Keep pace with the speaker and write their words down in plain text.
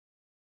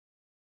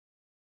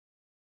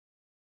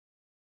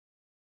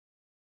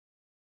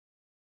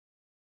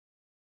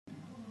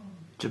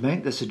To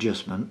make this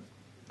adjustment,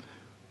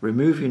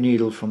 remove your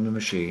needle from the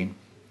machine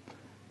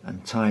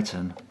and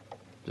tighten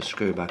the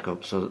screw back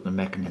up so that the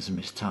mechanism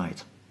is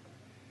tight.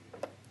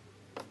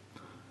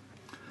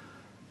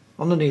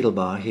 On the needle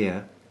bar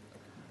here,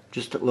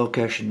 just at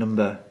location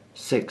number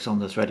 6 on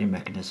the threading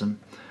mechanism,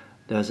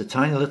 there's a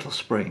tiny little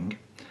spring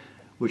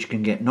which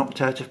can get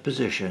knocked out of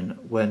position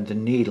when the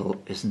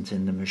needle isn't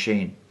in the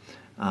machine,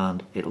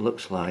 and it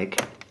looks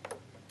like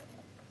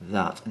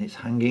that, and it's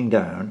hanging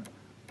down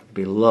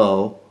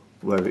below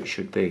where it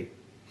should be.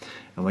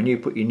 And when you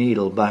put your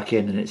needle back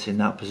in and it's in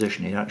that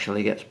position, it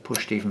actually gets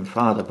pushed even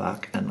farther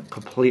back and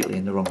completely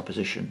in the wrong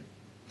position.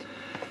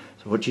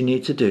 So what you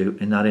need to do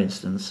in that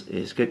instance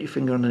is get your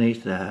finger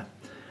underneath there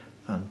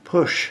and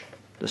push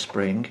the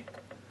spring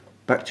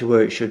back to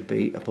where it should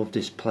be above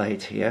this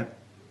plate here,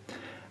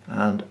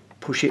 and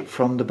push it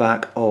from the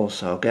back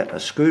also. Get a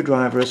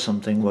screwdriver or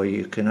something where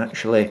you can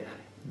actually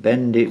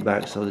bend it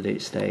back so that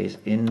it stays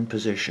in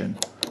position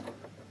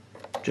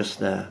just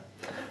there.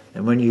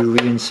 And when you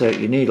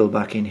reinsert your needle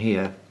back in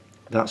here,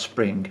 that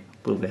spring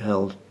will be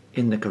held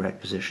in the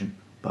correct position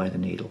by the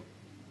needle.